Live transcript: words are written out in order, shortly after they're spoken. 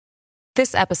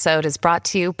This episode is brought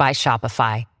to you by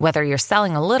Shopify. Whether you're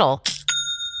selling a little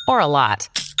or a lot,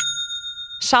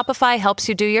 Shopify helps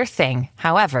you do your thing,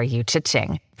 however you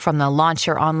cha-ching. From the launch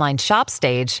your online shop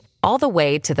stage, all the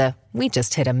way to the we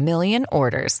just hit 1 million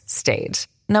orders stage.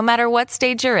 No matter what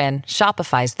stage you're in,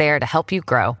 Shopify's there to help you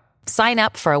grow. Sign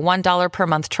up for a $1 per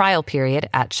month trial period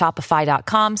at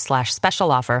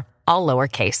shopify.com/special offer, all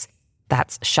lowercase.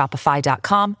 That's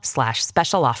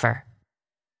shopify.com/special offer.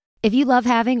 If you love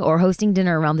having or hosting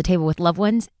dinner around the table with loved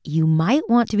ones, you might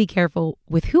want to be careful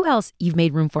with who else you've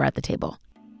made room for at the table.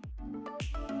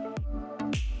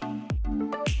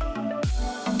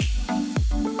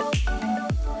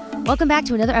 Welcome back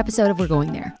to another episode of We're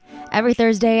Going There. Every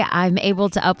Thursday, I'm able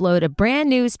to upload a brand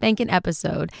new spanking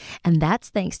episode, and that's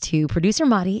thanks to producer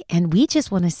Madi, and we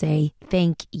just want to say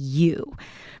thank you.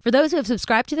 For those who have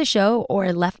subscribed to the show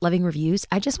or left loving reviews,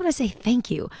 I just want to say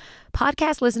thank you.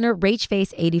 Podcast listener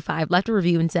RageFace85 left a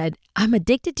review and said, "I'm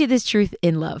addicted to this truth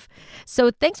in love."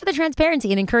 So thanks for the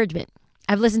transparency and encouragement.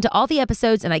 I've listened to all the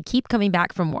episodes and I keep coming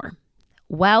back for more.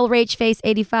 Well,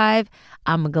 RageFace85,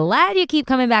 I'm glad you keep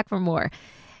coming back for more.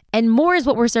 And more is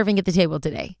what we're serving at the table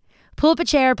today. Pull up a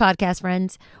chair, podcast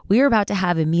friends. We are about to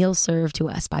have a meal served to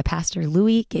us by Pastor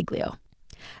Louie Giglio.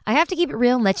 I have to keep it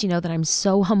real and let you know that I'm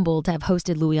so humbled to have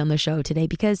hosted Louie on the show today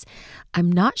because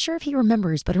I'm not sure if he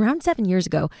remembers, but around 7 years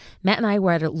ago, Matt and I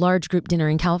were at a large group dinner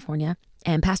in California,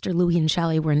 and Pastor Louie and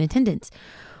Shelly were in attendance.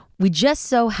 We just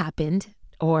so happened,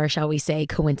 or shall we say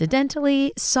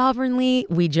coincidentally, sovereignly,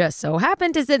 we just so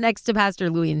happened to sit next to Pastor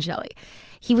Louie and Shelly.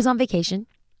 He was on vacation,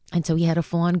 and so he had a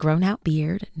full-on grown-out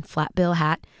beard and flat bill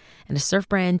hat and a Surf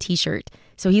Brand t-shirt.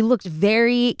 So he looked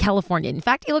very Californian. In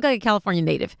fact, he looked like a California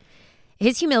native.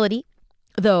 His humility,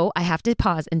 though, I have to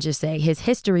pause and just say his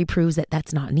history proves that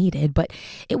that's not needed, but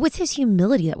it was his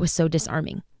humility that was so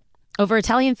disarming. Over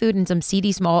Italian food in some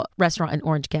seedy small restaurant in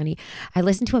Orange County, I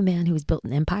listened to a man who has built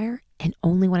an empire and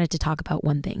only wanted to talk about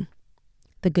one thing: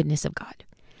 the goodness of God.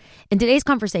 In today's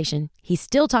conversation, he's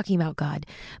still talking about God,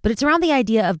 but it's around the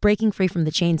idea of breaking free from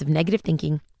the chains of negative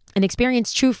thinking and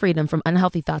experience true freedom from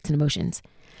unhealthy thoughts and emotions.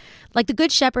 Like the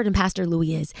good shepherd and Pastor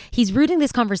Louie is, he's rooting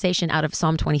this conversation out of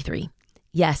Psalm 23.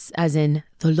 Yes, as in,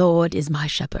 the Lord is my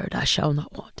shepherd, I shall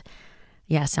not want.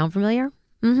 Yeah, sound familiar?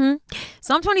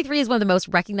 Psalm 23 is one of the most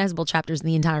recognizable chapters in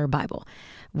the entire Bible.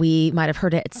 We might have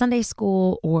heard it at Sunday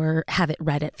school or have it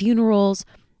read at funerals.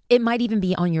 It might even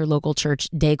be on your local church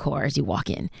decor as you walk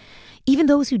in. Even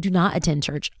those who do not attend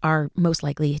church are most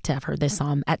likely to have heard this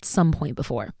psalm at some point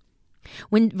before.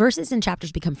 When verses and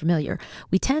chapters become familiar,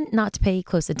 we tend not to pay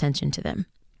close attention to them.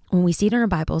 When we see it in our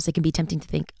Bibles, it can be tempting to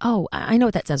think, oh, I know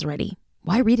what that says already.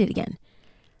 Why read it again?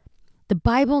 The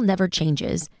Bible never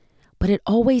changes, but it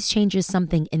always changes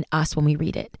something in us when we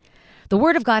read it. The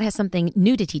Word of God has something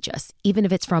new to teach us, even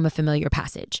if it's from a familiar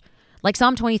passage. Like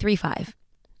Psalm 23:5.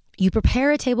 You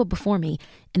prepare a table before me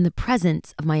in the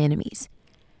presence of my enemies.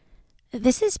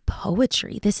 This is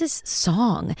poetry. This is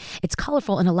song. It's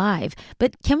colorful and alive.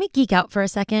 But can we geek out for a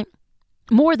second?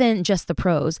 More than just the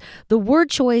prose, the word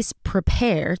choice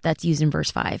prepare, that's used in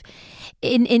verse 5.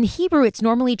 In Hebrew, it's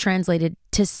normally translated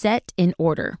to set in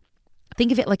order.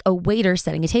 Think of it like a waiter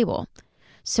setting a table.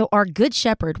 So our good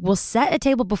shepherd will set a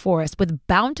table before us with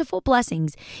bountiful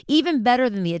blessings, even better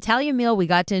than the Italian meal we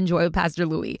got to enjoy with Pastor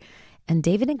Louie. And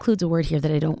David includes a word here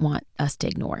that I don't want us to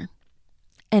ignore: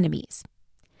 enemies.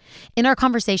 In our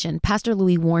conversation, Pastor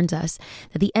Louie warns us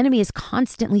that the enemy is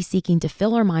constantly seeking to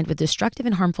fill our mind with destructive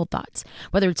and harmful thoughts,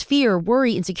 whether it's fear,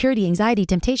 worry, insecurity, anxiety,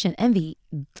 temptation, envy,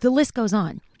 the list goes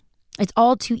on. It's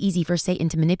all too easy for Satan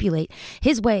to manipulate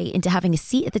his way into having a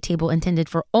seat at the table intended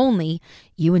for only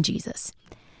you and Jesus.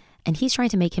 And he's trying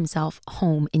to make himself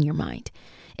home in your mind.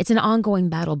 It's an ongoing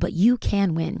battle, but you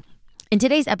can win. In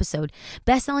today's episode,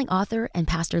 best-selling author and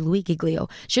Pastor Louie Giglio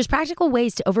shares practical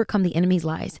ways to overcome the enemy's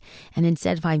lies and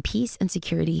instead find peace and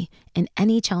security in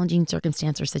any challenging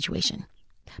circumstance or situation.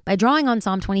 By drawing on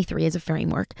Psalm 23 as a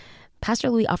framework, Pastor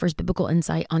Louie offers biblical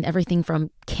insight on everything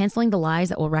from canceling the lies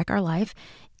that will wreck our life,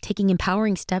 taking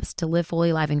empowering steps to live fully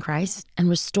alive in Christ, and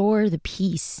restore the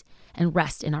peace and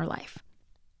rest in our life.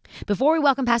 Before we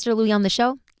welcome Pastor Louie on the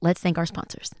show, let's thank our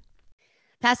sponsors.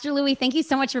 Pastor Louie, thank you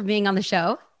so much for being on the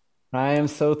show. I am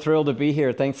so thrilled to be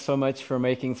here. Thanks so much for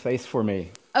making space for me.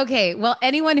 Okay, well,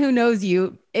 anyone who knows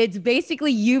you, it's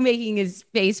basically you making a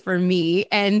space for me.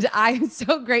 And I'm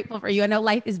so grateful for you. I know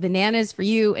life is bananas for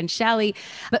you and Shelly,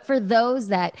 but for those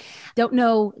that don't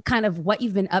know kind of what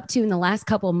you've been up to in the last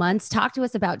couple of months, talk to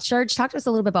us about church, talk to us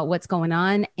a little bit about what's going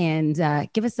on, and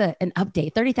give us an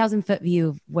update, 30,000 foot view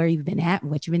of where you've been at and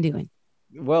what you've been doing.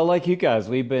 Well, like you guys,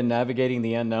 we've been navigating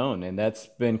the unknown, and that's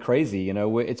been crazy.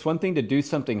 It's one thing to do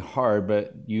something hard,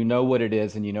 but you know what it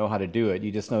is and you know how to do it.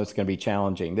 You just know it's going to be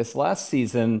challenging. This last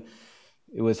season,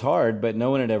 it was hard, but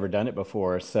no one had ever done it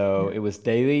before. So Yeah. it was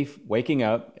daily waking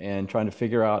up and trying to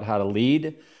figure out how to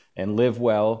lead and live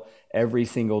well every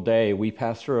single day. We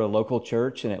pastor a local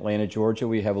church in Atlanta, Georgia.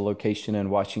 We have a location in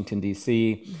Washington,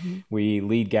 D.C. Hmm. We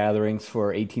lead gatherings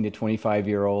for 18 to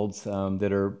 25-year-olds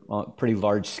that are pretty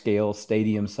large scale,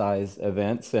 stadium size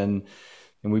events. And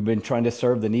we've been trying to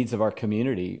serve the needs of our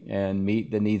community and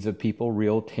meet the needs of people,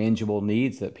 real tangible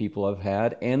needs that people have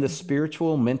had, and the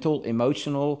spiritual, mental,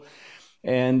 emotional,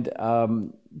 and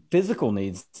physical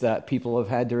needs that people have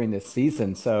had during this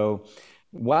season. So,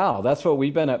 wow, that's what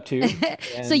we've been up to.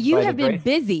 So And you have been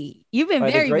busy. You've been by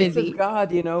the very grace of busy.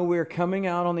 God, we're coming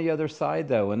out on the other side,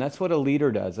 though, and that's what a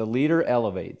leader does. A leader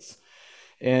elevates.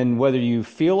 And whether you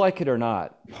feel like it or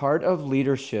not, part of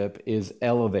leadership is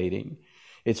elevating.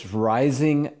 It's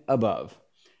rising above.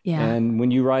 Yeah. And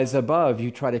when you rise above,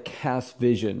 you try to cast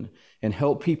vision and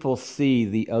help people see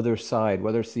the other side,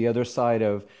 whether it's the other side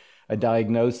of a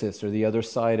diagnosis or the other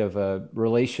side of a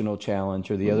relational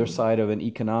challenge or the other Mm. side of an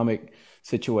economic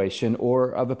situation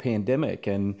or of a pandemic.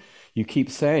 And you keep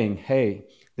saying, hey,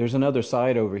 there's another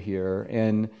side over here.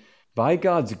 And by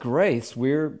God's grace,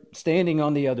 we're standing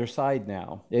on the other side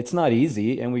now. It's not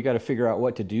easy, and we got to figure out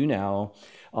what to do now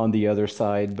on the other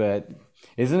side. But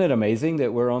isn't it amazing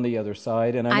that we're on the other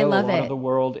side? And I I know a love lot of it. the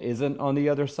world isn't on the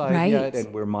other side yet, Right.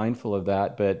 and we're mindful of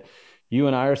that. But you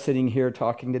and I are sitting here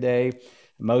talking today,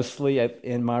 mostly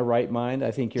in my right mind.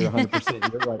 I think you're 100%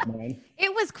 in your right mind.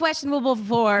 It was questionable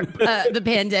before the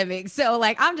pandemic. So,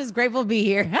 like, I'm just grateful to be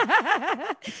here.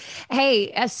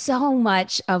 Hey, so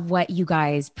much of what you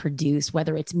guys produce,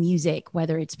 whether it's music,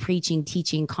 whether it's preaching,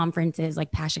 teaching, conferences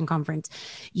like Passion Conference,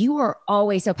 you are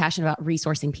always so passionate about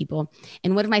resourcing people.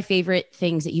 And one of my favorite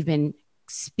things that you've been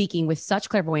speaking with such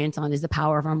clairvoyance on is the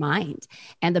power of our mind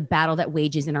and the battle that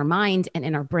wages in our mind and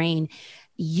in our brain.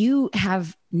 You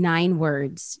have 9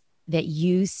 words that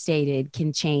you stated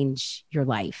can change your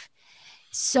life.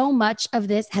 So much of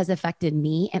this has affected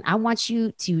me, and I want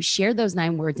you to share those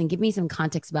 9 words and give me some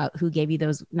context about who gave you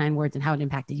those 9 words and how it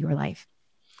impacted your life.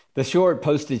 The short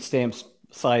postage stamp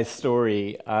size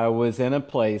story, I was in a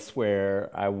place where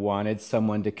I wanted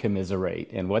someone to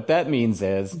commiserate. And what that means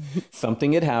is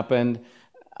something had happened,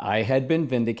 I had been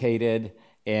vindicated,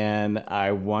 and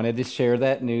I wanted to share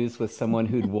that news with someone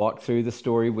who'd walked through the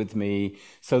story with me.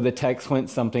 So the text went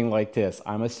something like this.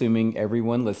 I'm assuming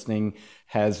everyone listening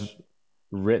has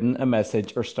written a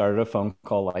message or started a phone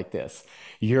call like this.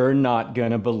 You're not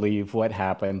going to believe what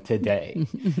happened today.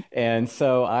 And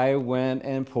so I went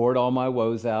and poured all my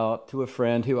woes out to a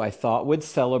friend who I thought would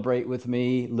celebrate with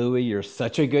me. Louie, you're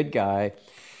such a good guy.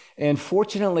 And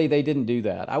fortunately, they didn't do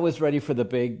that. I was ready for the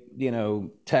big,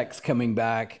 text coming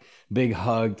back, big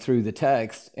hug through the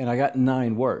text, and I got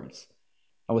 9 words.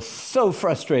 I was so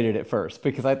frustrated at first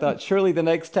because I thought surely the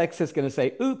next text is going to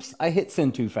say, oops, I hit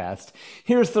send too fast.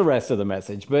 Here's the rest of the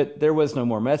message. But there was no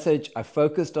more message. I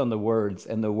focused on the words,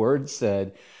 and the words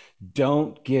said,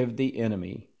 don't give the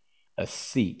enemy a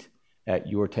seat at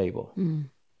your table. Mm.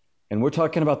 And we're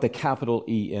talking about the capital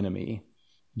E enemy.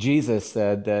 Jesus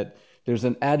said that there's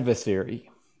an adversary,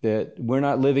 that we're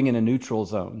not living in a neutral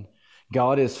zone.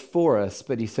 God is for us,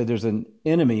 but he said there's an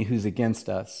enemy who's against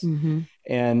us. Mm-hmm.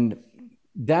 And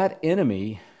that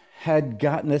enemy had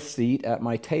gotten a seat at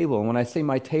my table. And when I say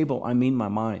my table, I mean my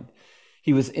mind.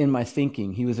 He was in my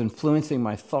thinking. He was influencing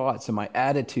my thoughts and my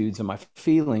attitudes and my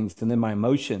feelings and then my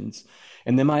emotions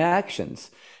and then my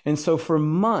actions. And so for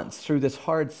months through this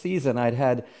hard season, I'd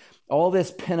had all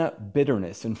this pent-up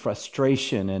bitterness and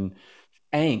frustration and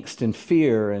angst and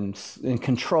fear and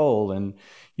control. And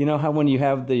you know how when you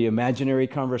have the imaginary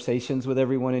conversations with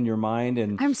everyone in your mind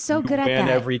and I'm so you good at win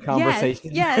that. every Yes,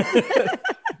 conversation? yes.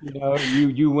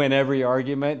 You win every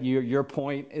argument. Your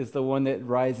point is the one that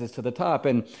rises to the top.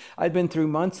 And I'd been through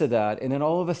months of that. And then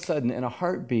all of a sudden, in a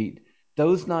heartbeat,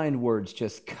 those 9 words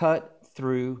just cut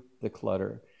through the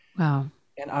clutter. Wow.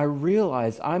 And I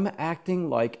realized I'm acting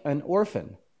like an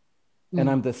orphan and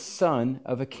Mm. I'm the son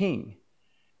of a king.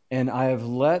 And I have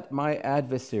let my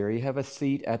adversary have a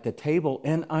seat at the table,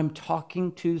 and I'm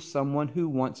talking to someone who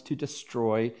wants to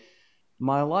destroy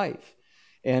my life.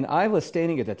 And I was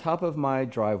standing at the top of my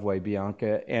driveway,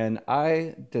 Bianca, and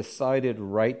I decided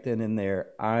right then and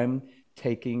there, I'm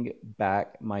taking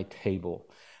back my table.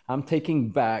 I'm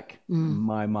taking back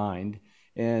my mind,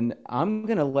 and I'm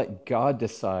going to let God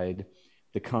decide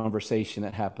the conversation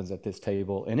that happens at this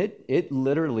table. And it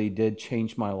literally did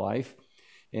change my life.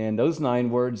 And those 9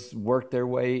 words work their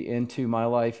way into my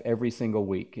life every single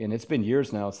week. And it's been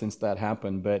years now since that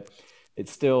happened, but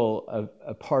it's still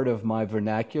a part of my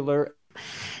vernacular.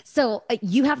 So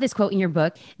you have this quote in your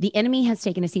book: "The enemy has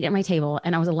taken a seat at my table,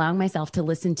 and I was allowing myself to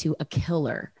listen to a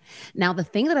killer." Now, the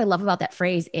thing that I love about that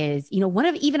phrase is, one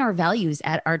of even our values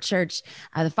at our church,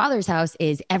 the Father's house,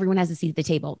 is everyone has a seat at the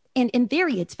table. And in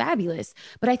theory, it's fabulous.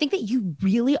 But I think that you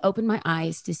really opened my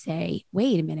eyes to say,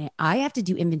 wait a minute, I have to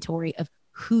do inventory of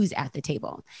who's at the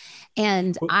table.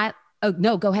 And oh,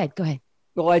 no, go ahead.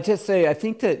 Well, I just say, I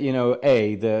think that,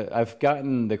 I've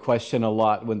gotten the question a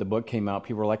lot when the book came out.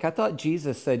 People were like, I thought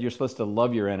Jesus said you're supposed to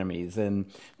love your enemies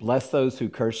and bless those who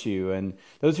curse you. And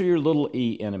those are your little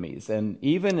e enemies. And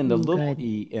even in the little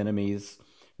e enemies,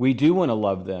 we do want to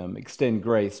love them, extend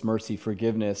grace, mercy,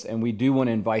 forgiveness, and we do want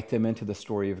to invite them into the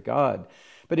story of God.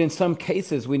 But in some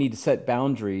cases, we need to set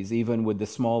boundaries, even with the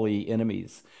small e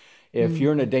enemies. If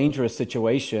you're in a dangerous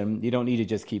situation, you don't need to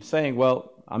just keep saying,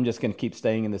 well, I'm just going to keep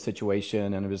staying in the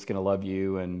situation and I'm just going to love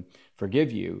you and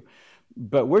forgive you.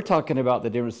 But we're talking about the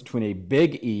difference between a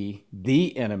big E,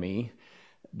 the enemy,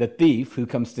 the thief who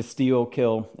comes to steal,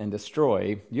 kill, and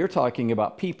destroy. You're talking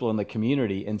about people in the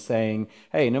community and saying,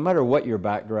 hey, no matter what your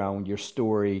background, your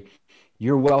story,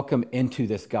 you're welcome into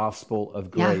this gospel of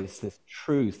grace, this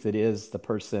truth that is the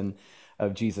person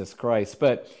of Jesus Christ.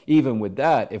 But even with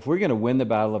that, if we're going to win the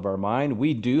battle of our mind,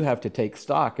 we do have to take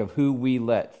stock of who we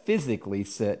let physically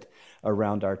sit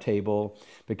around our table,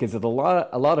 because a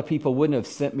lot of people wouldn't have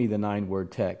sent me the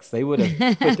 9-word text. They would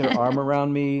have put their arm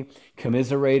around me,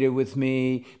 commiserated with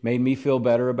me, made me feel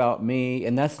better about me.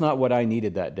 And that's not what I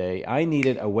needed that day. I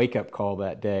needed a wake-up call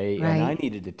that day, and I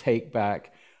needed to take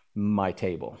back my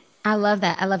table. I love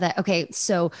that. Okay.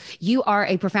 So you are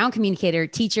a profound communicator,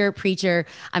 teacher, preacher.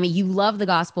 I mean, you love the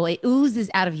gospel. It oozes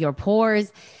out of your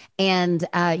pores. And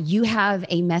you have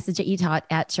a message that you taught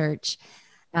at church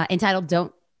entitled,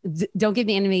 Don't Give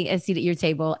the Enemy a Seat at Your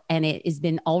Table. And it has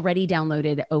been already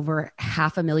downloaded over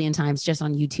 500,000 times just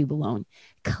on YouTube alone.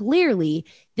 Clearly,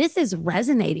 this is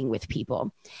resonating with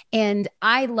people. And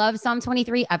I love Psalm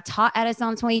 23. I've taught out of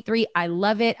Psalm 23. I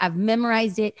love it. I've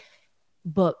memorized it.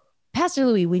 But Pastor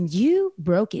Louie, when you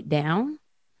broke it down,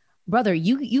 brother,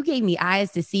 you gave me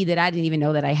eyes to see that I didn't even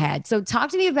know that I had. So talk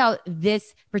to me about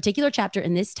this particular chapter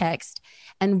in this text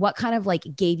and what kind of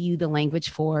gave you the language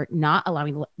for not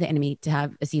allowing the enemy to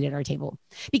have a seat at our table.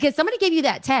 Because somebody gave you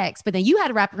that text, but then you had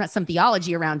to wrap some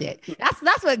theology around it.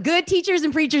 That's what good teachers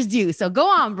and preachers do. So go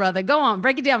on, brother. Go on.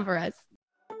 Break it down for us.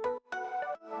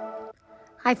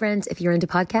 Hi, friends. If you're into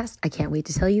podcasts, I can't wait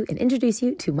to tell you and introduce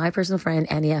you to my personal friend,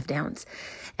 Annie F. Downs.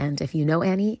 And if you know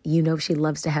Annie, you know she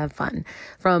loves to have fun.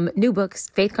 From new books,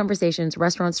 faith conversations,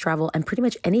 restaurants, travel, and pretty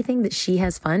much anything that she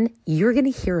has fun, you're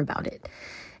going to hear about it.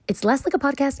 It's less like a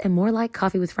podcast and more like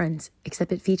coffee with friends,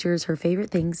 except it features her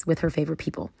favorite things with her favorite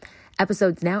people.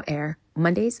 Episodes now air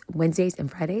Mondays, Wednesdays,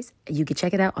 and Fridays. You can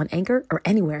check it out on Anchor or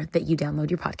anywhere that you download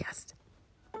your podcast.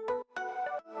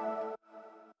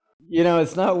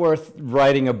 It's not worth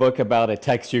writing a book about a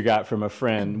text you got from a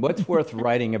friend. What's worth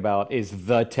writing about is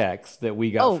the text that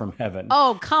we got from heaven.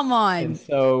 Oh, come on. And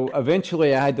so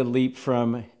eventually I had to leap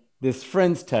from this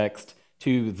friend's text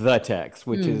to the text,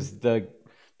 which is the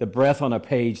breath on a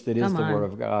page that is the Word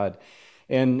of God.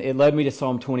 And it led me to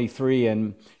Psalm 23.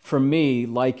 And for me,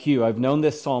 like you, I've known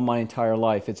this psalm my entire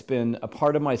life. It's been a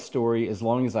part of my story as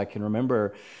long as I can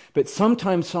remember. But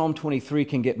sometimes Psalm 23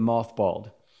 can get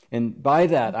mothballed. And by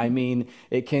that, I mean,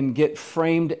 it can get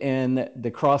framed in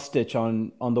the cross stitch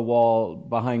on the wall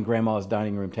behind grandma's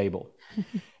dining room table.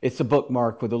 It's a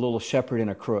bookmark with a little shepherd and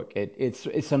a crook.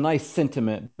 It's a nice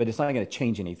sentiment, but it's not going to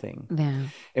change anything. Yeah.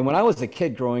 And when I was a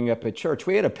kid growing up at church,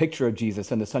 we had a picture of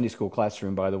Jesus in the Sunday school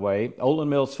classroom, by the way, Olin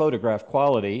Mills photograph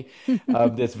quality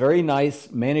of this very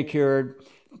nice manicured,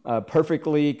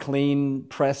 perfectly clean,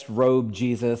 pressed robe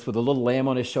Jesus with a little lamb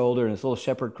on his shoulder and his little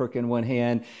shepherd crook in one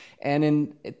hand.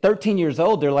 And at 13 years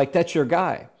old, they're like, that's your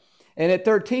guy. And at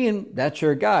 13, that's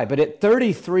your guy. But at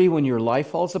 33, when your life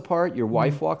falls apart, your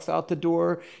wife walks out the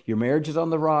door, your marriage is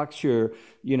on the rocks, you're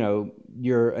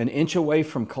an inch away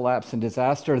from collapse and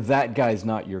disaster, that guy's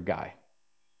not your guy.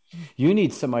 You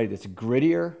need somebody that's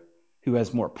grittier, who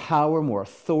has more power, more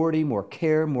authority, more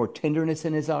care, more tenderness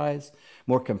in his eyes,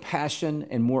 more compassion,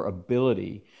 and more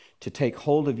ability to take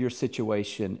hold of your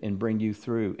situation and bring you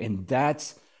through. And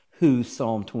that's who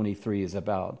Psalm 23 is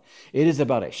about. It is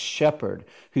about a shepherd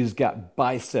who's got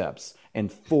biceps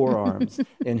and forearms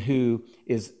and who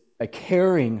is a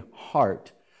caring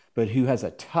heart, but who has a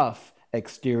tough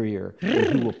exterior and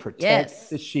who will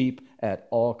protect the sheep at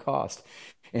all costs.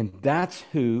 And that's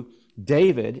who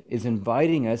David is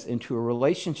inviting us into a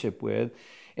relationship with.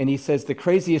 And he says the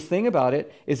craziest thing about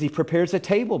it is he prepares a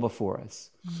table before us.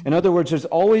 In other words, there's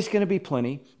always going to be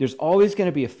plenty. There's always going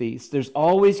to be a feast. There's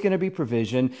always going to be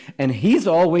provision. And he's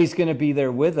always going to be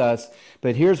there with us.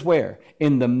 But here's where: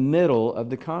 in the middle of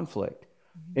the conflict,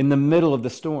 in the middle of the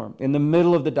storm, in the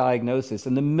middle of the diagnosis,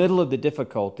 in the middle of the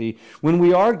difficulty, when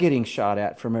we are getting shot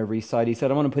at from every side, he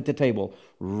said, I want to put the table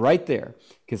right there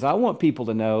because I want people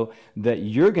to know that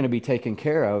you're going to be taken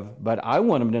care of, but I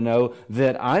want them to know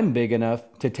that I'm big enough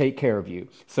to take care of you.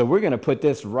 So we're going to put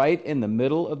this right in the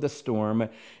middle of the storm,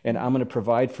 and I'm going to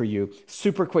provide for you.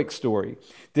 Super quick story.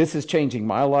 This is changing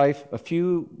my life. A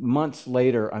few months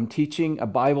later, I'm teaching a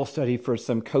Bible study for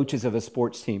some coaches of a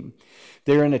sports team.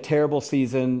 They're in a terrible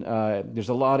season. There's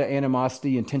a lot of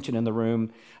animosity and tension in the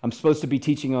room. I'm supposed to be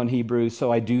teaching on Hebrew,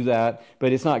 so I do that,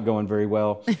 but it's not going very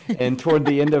well. And toward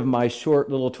the end of my short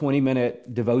little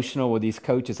 20-minute devotional with these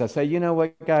coaches, I say, you know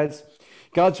what, guys?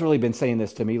 God's really been saying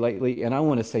this to me lately, and I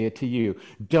want to say it to you.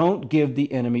 Don't give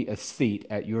the enemy a seat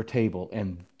at your table.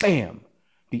 And bam,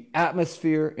 the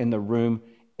atmosphere in the room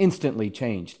instantly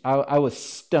changed. I was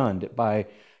stunned by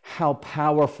how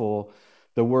powerful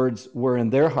the words were in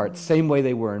their hearts, same way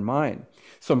they were in mine.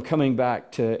 So I'm coming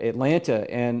back to Atlanta,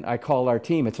 and I call our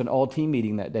team. It's an all-team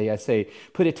meeting that day. I say,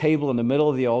 put a table in the middle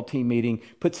of the all-team meeting,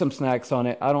 put some snacks on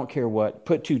it. I don't care what.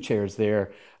 Put 2 chairs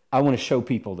there. I want to show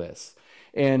people this.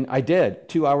 And I did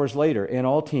 2 hours later in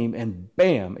all team, and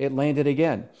bam, it landed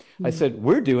again. I said,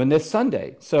 we're doing this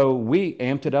Sunday. So we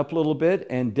amped it up a little bit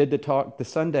and did the talk the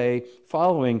Sunday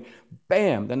following.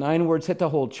 Bam, the 9 words hit the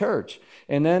whole church.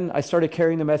 And then I started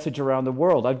carrying the message around the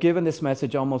world. I've given this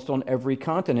message almost on every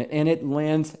continent, and it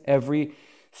lands every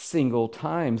single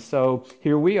time. So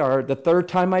here we are. The 3rd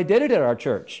time I did it at our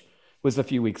church was a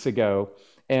few weeks ago.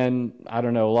 And I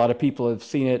don't know, a lot of people have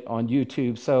seen it on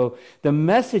YouTube. So the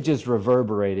message is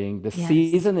reverberating. The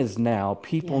season is now.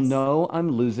 People know I'm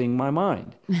losing my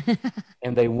mind.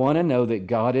 And they want to know that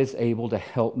God is able to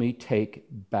help me take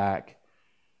back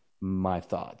my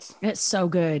thoughts. That's so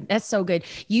good. That's so good.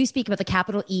 You speak about the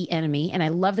capital E enemy, and I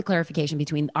love the clarification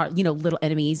between our, little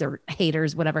enemies or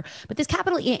haters, whatever. But this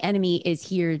capital E enemy is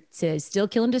here to still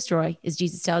kill and destroy, as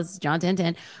Jesus tells John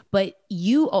 10:10. But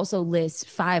you also list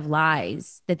 5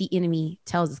 lies that the enemy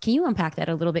tells us. Can you unpack that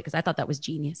a little bit? Because I thought that was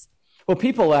genius. Well,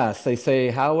 people ask, they say,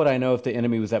 how would I know if the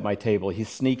enemy was at my table? He's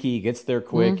sneaky, he gets there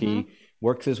quick, he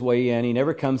works his way in. He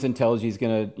never comes and tells you he's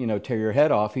going to, tear your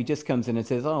head off. He just comes in and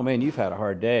says, oh man, you've had a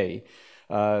hard day.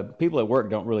 People at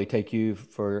work don't really take you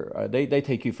for, they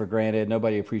take you for granted.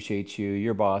 Nobody appreciates you.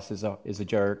 Your boss is a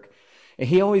jerk. And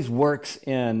he always works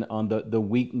in on the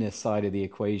weakness side of the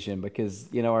equation because,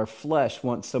 our flesh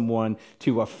wants someone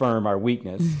to affirm our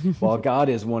weakness while God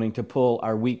is wanting to pull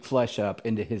our weak flesh up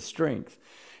into his strength.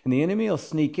 And the enemy will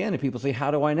sneak in and people say, how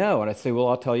do I know? And I say, well,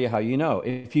 I'll tell you how you know.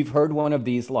 If you've heard one of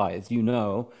these lies,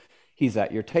 he's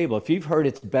at your table. If you've heard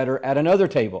it's better at another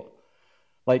table,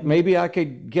 like maybe I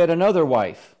could get another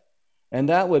wife and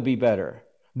that would be better.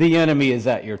 The enemy is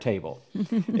at your table.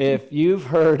 If you've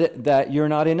heard that you're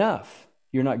not enough,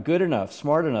 you're not good enough,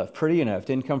 smart enough, pretty enough,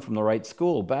 didn't come from the right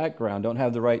school, background, don't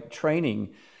have the right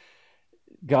training,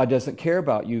 God doesn't care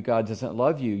about you, God doesn't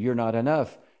love you, you're not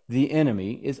enough. The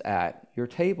enemy is at your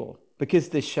table because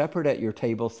the shepherd at your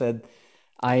table said,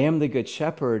 I am the good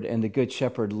shepherd, and the good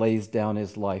shepherd lays down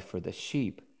his life for the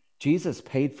sheep. Jesus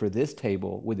paid for this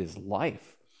table with his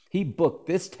life. He booked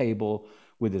this table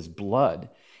with his blood.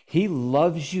 He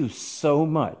loves you so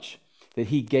much that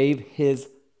he gave his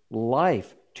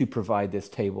life to provide this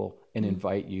table and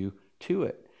invite you to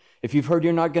it. If you've heard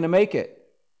you're not going to make it,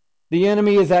 the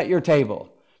enemy is at your table.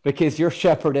 Because your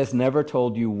shepherd has never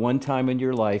told you one time in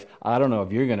your life, I don't know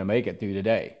if you're going to make it through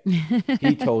today.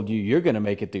 He told you you're going to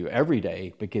make it through every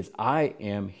day because I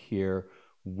am here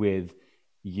with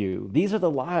you. These are the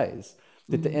lies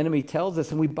that the enemy tells us,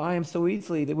 and we buy them so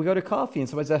easily that we go to coffee and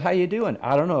somebody says, how you doing?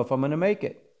 I don't know if I'm going to make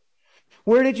it.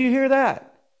 Where did you hear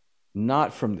that?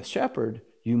 Not from the shepherd.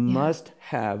 You must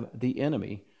have the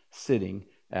enemy sitting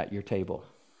at your table.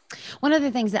 One of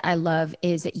the things that I love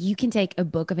is that you can take a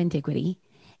book of antiquity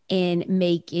and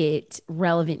make it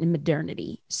relevant in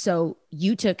modernity. So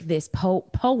you took this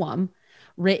poem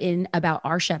written about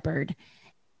our shepherd.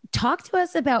 Talk to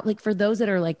us about, like, for those that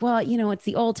are like, well, it's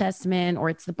the Old Testament or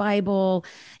it's the Bible,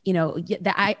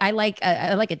 that I like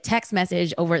a text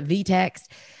message over the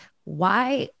text.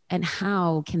 Why and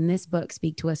how can this book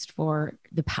speak to us for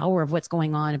the power of what's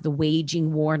going on, of the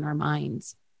waging war in our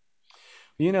minds?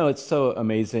 It's so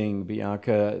amazing,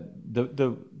 Bianca.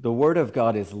 The Word of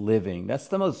God is living. That's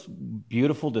the most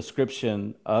beautiful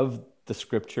description of the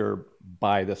Scripture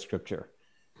by the Scripture.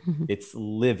 It's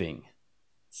living.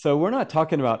 So we're not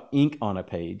talking about ink on a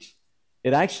page.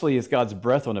 It actually is God's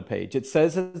breath on a page. It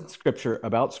says in Scripture,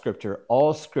 about Scripture,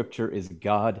 all Scripture is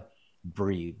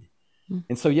God-breathed.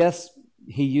 And so, yes,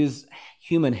 he used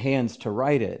human hands to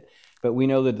write it, but we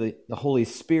know that the Holy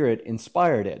Spirit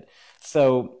inspired it.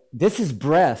 So this is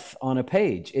breath on a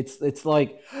page. It's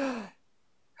like,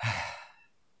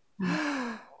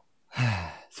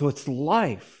 so it's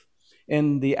life.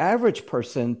 And the average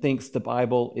person thinks the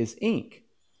Bible is ink.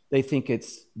 They think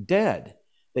it's dead.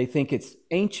 They think it's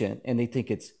ancient, and they think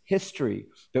it's history.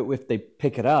 But if they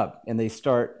pick it up and they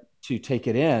start to take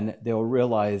it in, they'll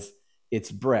realize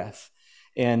it's breath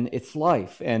and it's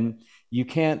life. And you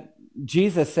can't,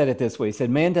 Jesus said it this way. He said,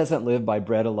 man doesn't live by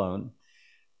bread alone.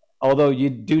 Although you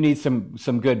do need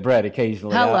some good bread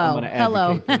occasionally. I'm going to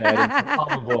advocate for that. And some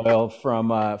olive oil from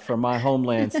my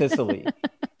homeland, Sicily.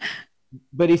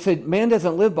 But he said, man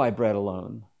doesn't live by bread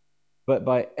alone, but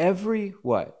by every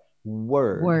what?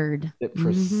 Word that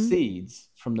proceeds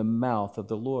from the mouth of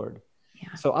the Lord.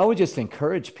 Yeah. So I would just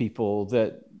encourage people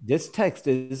that this text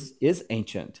is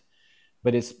ancient,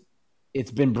 but it's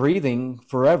been breathing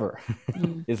forever,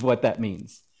 is what that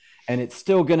means. And it's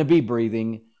still going to be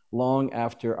breathing long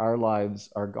after our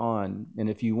lives are gone. And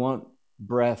if you want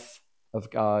breath of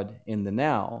God in the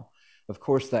now, of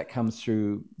course that comes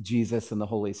through Jesus and the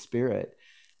Holy Spirit,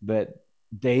 but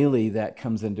daily that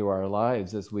comes into our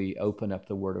lives as we open up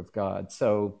the Word of God.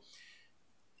 So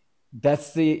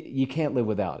you can't live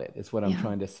without it, is what I'm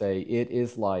trying to say. It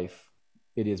is life.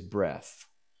 It is breath.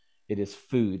 It is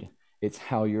food. It's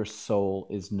how your soul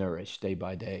is nourished day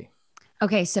by day.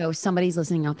 Okay, so somebody's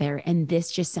listening out there, and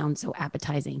this just sounds so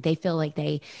appetizing. They feel like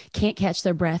they can't catch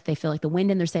their breath. They feel like the wind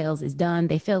in their sails is done.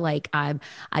 They feel like I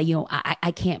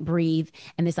can't breathe.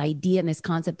 And this idea and this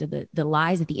concept of the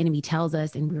lies that the enemy tells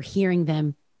us, and we're hearing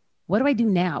them. What do I do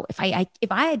now? If I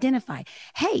identify,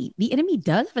 hey, the enemy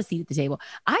does have a seat at the table.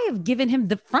 I have given him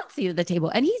the front seat of the table,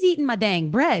 and he's eating my dang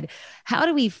bread. How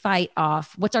do we fight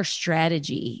off? What's our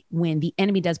strategy when the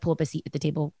enemy does pull up a seat at the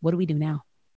table? What do we do now?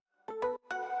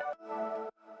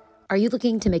 Are you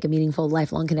looking to make a meaningful,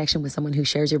 lifelong connection with someone who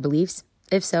shares your beliefs?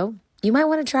 If so, you might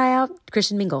want to try out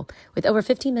Christian Mingle. With over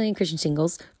 15 million Christian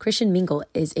singles, Christian Mingle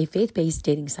is a faith-based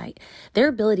dating site. Their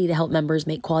ability to help members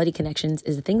make quality connections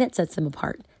is the thing that sets them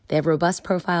apart. They have robust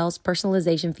profiles,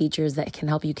 personalization features that can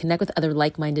help you connect with other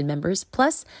like-minded members.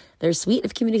 Plus, their suite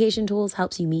of communication tools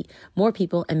helps you meet more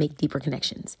people and make deeper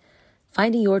connections.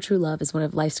 Finding your true love is one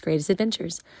of life's greatest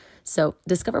adventures. So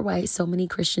discover why so many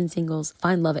Christian singles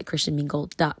find love at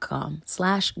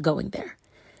christianmingle.com/going there.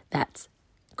 That's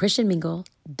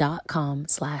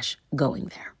christianmingle.com/going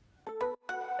there.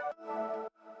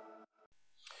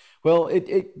 Well,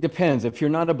 it depends. If you're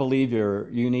not a believer,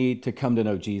 you need to come to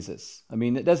know Jesus. I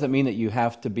mean, it doesn't mean that you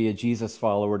have to be a Jesus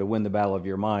follower to win the battle of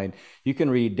your mind. You can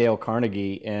read Dale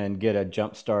Carnegie and get a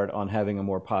jump start on having a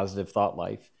more positive thought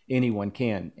life. Anyone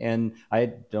can. And I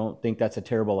don't think that's a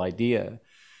terrible idea.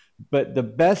 But the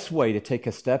best way to take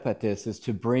a step at this is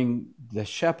to bring the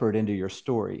shepherd into your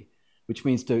story, which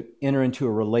means to enter into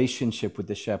a relationship with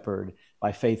the shepherd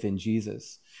by faith in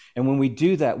Jesus. And when we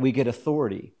do that, we get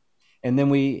authority. And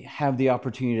then we have the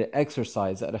opportunity to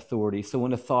exercise that authority. So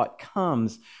when a thought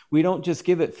comes, we don't just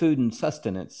give it food and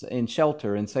sustenance and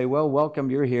shelter and say, well,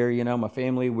 welcome, you're here. You know, my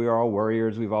family, we're all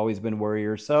warriors. We've always been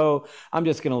warriors. So I'm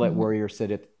just going to let worry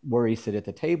sit at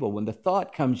the table. When the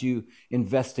thought comes, you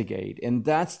investigate. And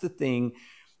that's the thing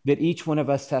that each one of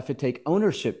us have to take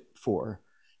ownership for.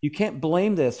 You can't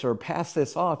blame this or pass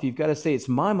this off. You've got to say, it's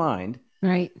my mind.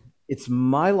 Right. It's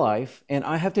my life, and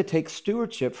I have to take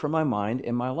stewardship for my mind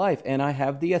and my life, and I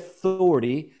have the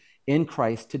authority in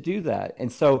Christ to do that. And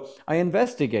so I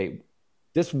investigate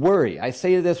this worry. I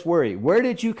say to this worry, where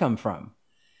did you come from?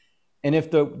 And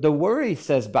if the worry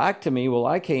says back to me, well,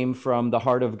 I came from the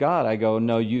heart of God, I go,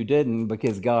 no, you didn't,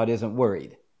 because God isn't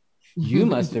worried. You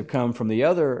must have come from the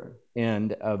other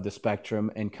end of the spectrum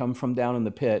and come from down in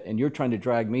the pit, and you're trying to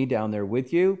drag me down there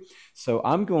with you. So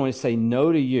I'm going to say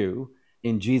no to you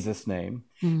in Jesus' name.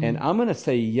 And I'm going to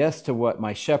say yes to what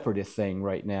my shepherd is saying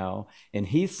right now. And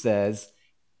he says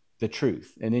the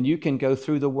truth. And then you can go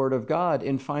through the Word of God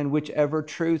and find whichever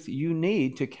truth you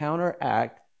need to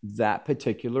counteract that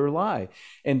particular lie.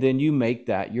 And then you make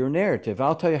that your narrative.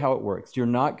 I'll tell you how it works. You're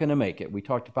not going to make it. We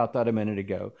talked about that a minute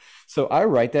ago. So I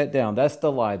write that down. That's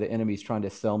the lie the enemy's trying to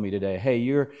sell me today. Hey,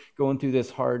 you're going through this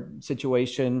hard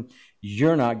situation.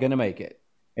 You're not going to make it.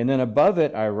 And then above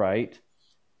it, I write,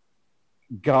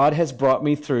 God has brought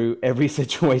me through every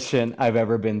situation I've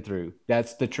ever been through.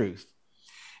 That's the truth.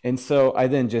 And so I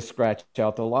then just scratch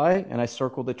out the lie and I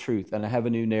circle the truth, and I have a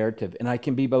new narrative, and I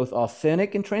can be both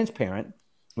authentic and transparent.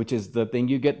 which is the thing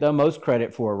you get the most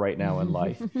credit for right now in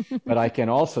life. But I can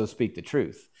also speak the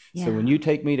truth. Yeah. So when you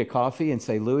take me to coffee and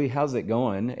say, Louie, how's it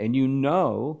going? And you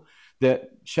know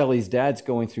that Shelly's dad's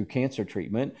going through cancer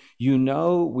treatment. You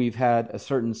know we've had a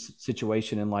certain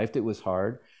situation in life that was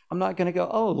hard. I'm not going to go,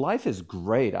 oh, life is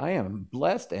great. I am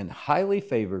blessed and highly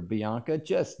favored, Bianca,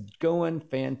 just going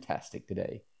fantastic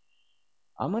today.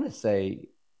 I'm going to say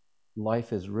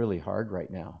life is really hard right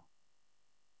now.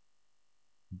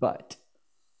 But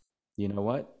you know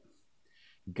what?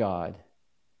 God,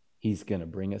 he's going to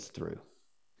bring us through.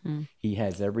 He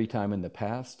has every time in the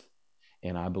past,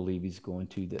 and I believe he's going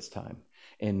to this time.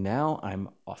 And now I'm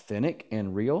authentic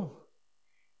and real,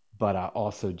 but I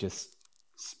also just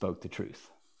spoke the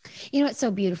truth. You know what's so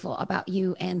beautiful about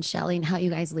you and Shelly and how you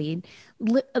guys lead?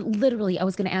 Literally, I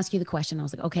was going to ask you the question. I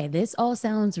was like, okay, this all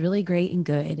sounds really great and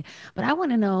good, but I want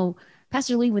to know,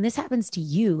 Pastor Louie, when this happens to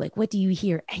you, like, what do you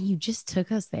hear? And you just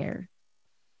took us there.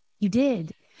 You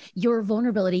did. Your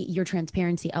vulnerability, your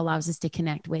transparency allows us to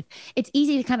connect with. It's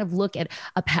easy to kind of look at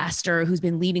a pastor who's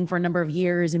been leading for a number of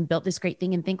years and built this great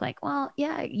thing and think like, well,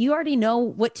 yeah, you already know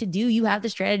what to do. You have the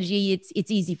strategy.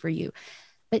 It's easy for you.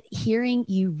 But hearing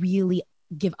you really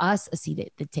give us a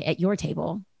seat at your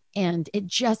table, and it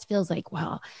just feels like,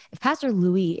 wow, if Pastor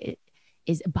Louie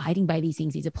is abiding by these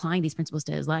things, he's applying these principles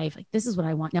to his life, like, this is what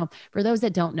I want. Now, for those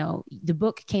that don't know, the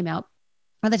book came out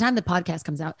by the time the podcast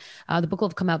comes out. The book will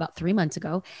have come out about 3 months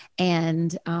ago,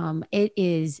 and it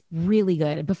is really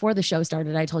good. Before the show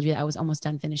started, I told you that I was almost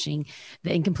done finishing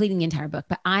and completing the entire book,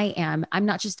 but I'm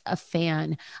not just a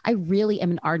fan. I really am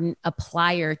an ardent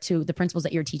applier to the principles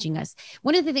that you're teaching us.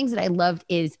 One of the things that I loved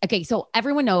is, okay, so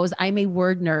everyone knows I'm a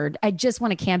word nerd. I just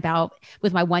want to camp out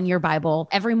with my 1-year Bible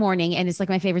every morning, and it's like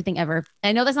my favorite thing ever.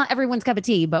 I know that's not everyone's cup of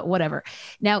tea, but whatever.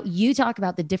 Now, you talk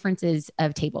about the differences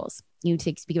of tables. You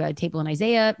speak about a table in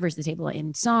Isaiah versus the table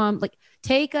in Psalm. Like,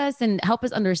 take us and help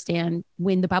us understand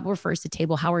when the Bible refers to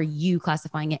table, how are you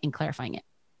classifying it and clarifying it?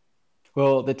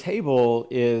 Well, the table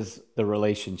is the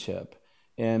relationship.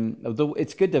 And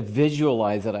it's good to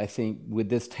visualize it, I think, with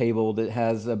this table that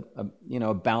has a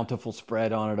bountiful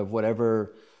spread on it of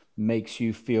whatever makes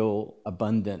you feel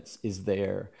abundance is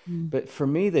there. But for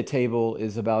me, the table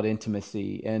is about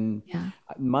intimacy, and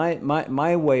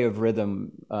my way of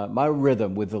rhythm, my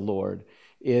rhythm with the Lord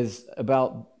is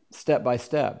about step by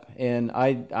step. And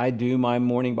I do my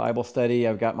morning Bible study.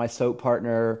 I've got my soap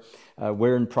partner.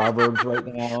 We're in Proverbs right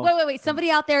now. Wait.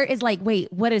 Somebody out there is like,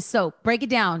 wait, what is soap? Break it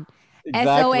down.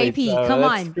 Exactly. SOAP. So Come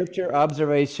that's on. Scripture,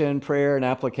 observation, prayer, and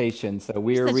application. So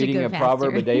we You're are such a reading good a pastor.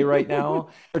 proverb a day right now.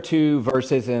 2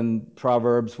 verses in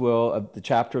Proverbs the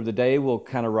chapter of the day will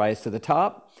kind of rise to the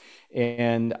top,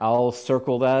 and I'll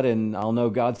circle that, and I'll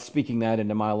know God's speaking that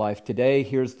into my life today.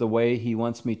 Here's the way he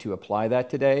wants me to apply that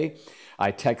today. I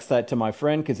text that to my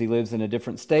friend because he lives in a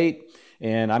different state,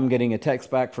 and I'm getting a text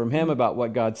back from him about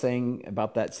what God's saying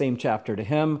about that same chapter to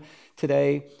him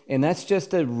today. And that's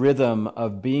just a rhythm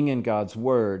of being in God's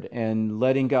word and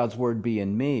letting God's word be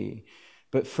in me.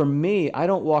 But for me, I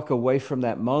don't walk away from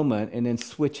that moment and then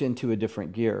switch into a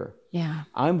different gear. Yeah.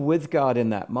 I'm with God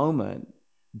in that moment,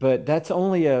 but that's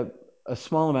only a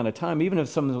small amount of time. Even if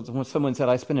someone said,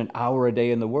 I spend an hour a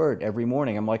day in the word every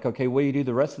morning, I'm like, okay, what do you do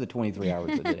the rest of the 23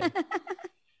 hours a day?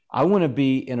 I want to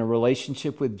be in a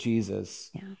relationship with Jesus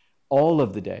all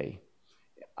of the day.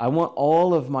 I want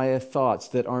all of my thoughts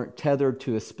that aren't tethered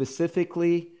to a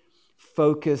specifically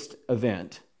focused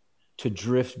event to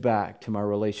drift back to my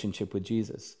relationship with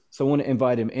Jesus. So I want to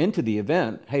invite him into the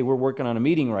event. Hey, we're working on a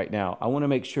meeting right now. I want to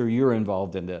make sure you're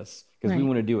involved in this because we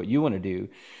want to do what you want to do.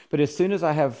 But as soon as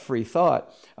I have free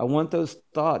thought, I want those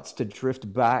thoughts to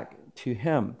drift back to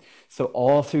him. So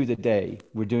all through the day,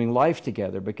 we're doing life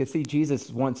together because, see,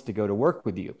 Jesus wants to go to work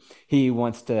with you. He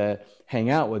wants to hang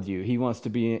out with you. He wants to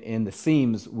be in the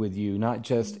seams with you, not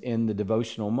just in the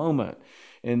devotional moment.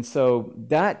 And so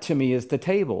that to me is the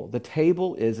table. The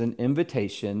table is an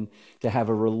invitation to have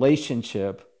a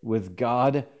relationship with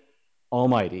God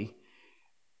Almighty,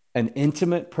 an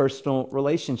intimate personal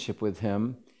relationship with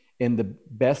him in the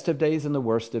best of days and the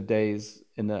worst of days,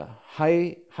 in the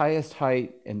highest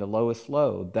height and the lowest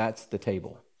low. That's the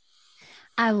table.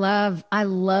 I love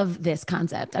this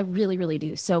concept. I really, really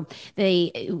do. So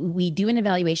we do an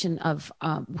evaluation of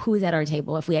who is at our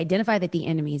table. If we identify that the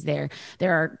enemy is there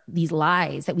are these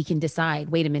lies that we can decide,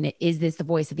 wait a minute, is this the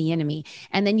voice of the enemy?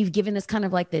 And then you've given us kind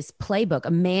of like this playbook,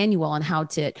 a manual on how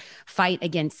to fight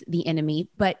against the enemy.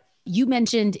 But you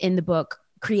mentioned in the book,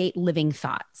 create living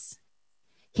thoughts.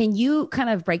 Can you kind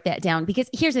of break that down? Because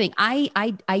here's the thing.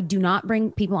 I do not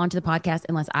bring people onto the podcast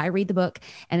unless I read the book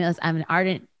and unless I'm an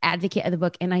ardent advocate of the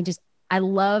book. And I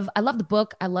love the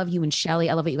book. I love you and Shelly.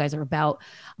 I love what you guys are about.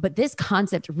 But this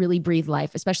concept really breathed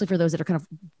life, especially for those that are kind of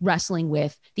wrestling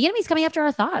with the enemy's coming after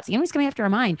our thoughts. The enemy's coming after our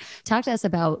mind. Talk to us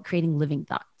about creating living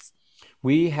thoughts.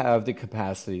 We have the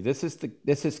capacity. This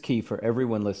is key for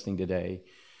everyone listening today.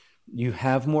 You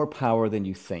have more power than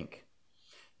you think.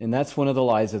 And that's one of the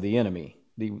lies of the enemy.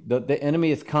 The enemy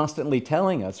is constantly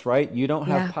telling us, right? You don't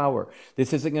have power.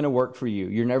 This isn't going to work for you.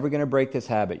 You're never going to break this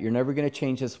habit. You're never going to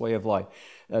change this way of life.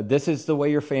 This is the way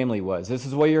your family was. This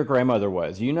is the way your grandmother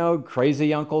was. You know,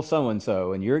 crazy Uncle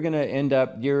so-and-so, and you're going to end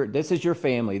up, this is your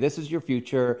family. This is your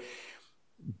future.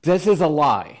 This is a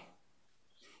lie.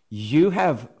 You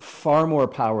have far more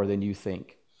power than you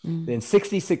think. In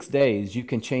 66 days, you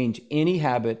can change any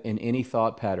habit and any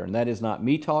thought pattern. That is not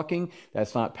me talking.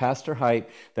 That's not Pastor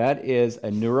Hype. That is a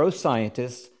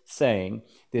neuroscientist saying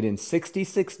that in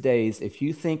 66 days, if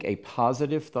you think a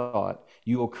positive thought,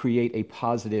 you will create a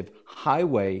positive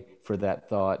highway for that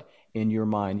thought in your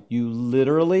mind. You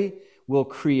literally will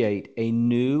create a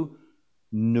new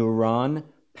neuron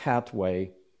pathway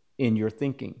in your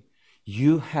thinking.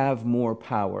 You have more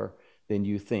power than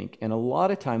you think. And a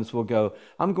lot of times we'll go,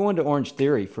 I'm going to Orange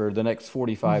Theory for the next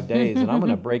 45 days and I'm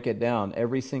going to break it down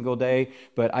every single day,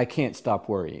 but I can't stop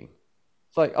worrying.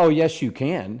 It's like, oh, yes, you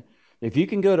can. If you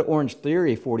can go to Orange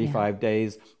Theory 45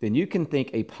 days, then you can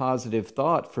think a positive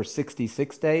thought for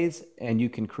 66 days and you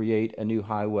can create a new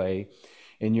highway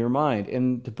in your mind.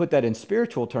 And to put that in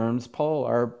spiritual terms, Paul,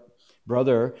 our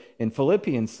brother in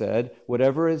Philippians, said,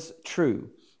 whatever is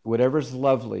true, whatever is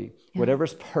lovely, whatever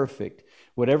is perfect,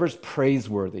 whatever is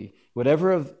praiseworthy,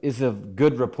 whatever is of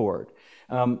good report.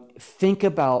 Think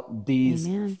about these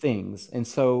things. And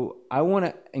so I want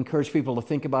to encourage people to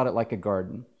think about it like a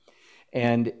garden.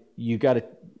 And you got to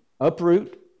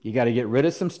uproot, you got to get rid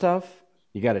of some stuff,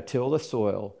 you got to till the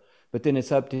soil, but then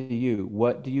it's up to you.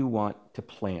 What do you want to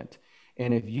plant?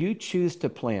 And if you choose to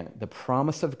plant the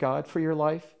promise of God for your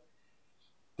life,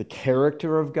 the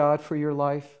character of God for your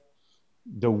life,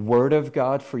 the word of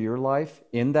God for your life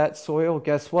in that soil,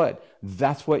 guess what?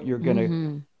 That's what you're going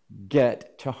to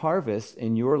get to harvest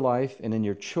in your life and in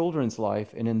your children's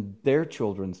life and in their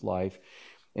children's life.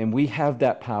 And we have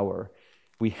that power.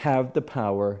 We have the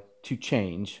power to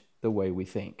change the way we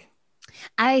think.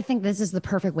 I think this is the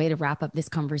perfect way to wrap up this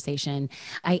conversation.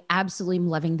 I absolutely am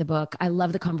loving the book. I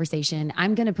love the conversation.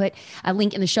 I'm going to put a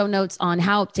link in the show notes on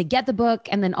how to get the book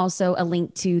and then also a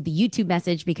link to the YouTube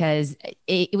message because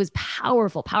it was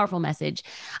powerful, powerful message.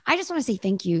 I just want to say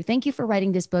thank you. Thank you for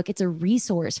writing this book. It's a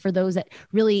resource for those that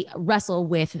really wrestle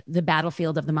with the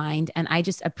battlefield of the mind. And I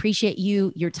just appreciate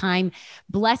you, your time.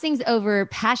 Blessings over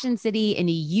Passion City and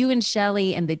you and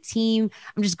Shelly and the team.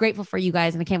 I'm just grateful for you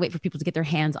guys. And I can't wait for people to get their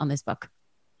hands on this book.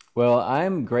 Well,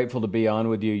 I'm grateful to be on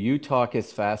with you. You talk as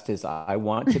fast as I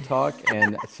want to talk.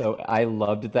 And so I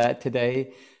loved that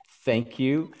today. Thank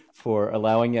you for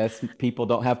allowing us. People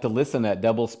don't have to listen at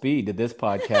double speed to this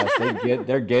podcast.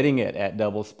 They're getting it at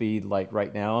double speed like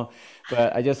right now.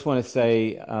 But I just want to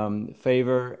say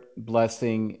favor,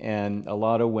 blessing, and a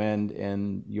lot of wind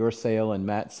in your sail and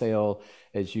Matt's sail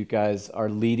as you guys are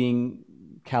leading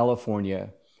California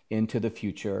into the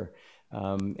future.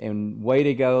 And way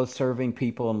to go serving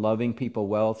people and loving people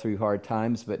well through hard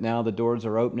times. But now the doors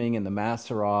are opening and the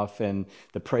masks are off and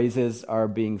the praises are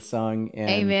being sung. And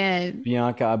Amen.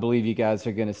 Bianca, I believe you guys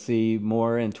are going to see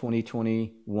more in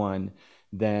 2021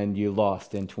 than you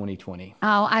lost in 2020.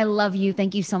 Oh, I love you.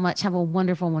 Thank you so much. Have a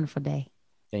wonderful, wonderful day.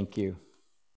 Thank you.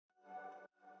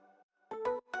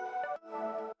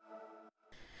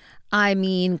 I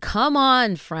mean, come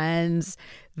on, friends.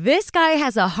 This guy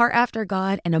has a heart after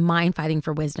God and a mind fighting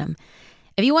for wisdom.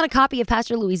 If you want a copy of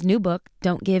Pastor Louie's new book,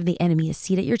 Don't Give the Enemy a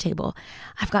Seat at Your Table,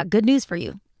 I've got good news for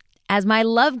you. As my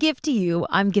love gift to you,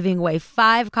 I'm giving away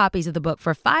 5 copies of the book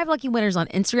for 5 lucky winners on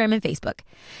Instagram and Facebook.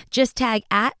 Just tag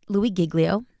at Louie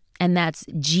Giglio, and that's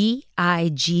Giglio,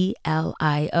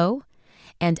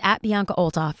 and at Bianca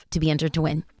Olthoff to be entered to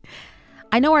win.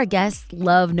 I know our guests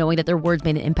love knowing that their words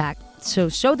made an impact, so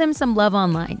show them some love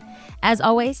online. As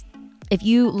always, if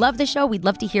you love the show, we'd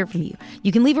love to hear from you.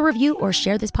 You can leave a review or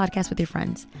share this podcast with your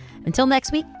friends. Until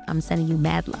next week, I'm sending you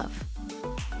mad love.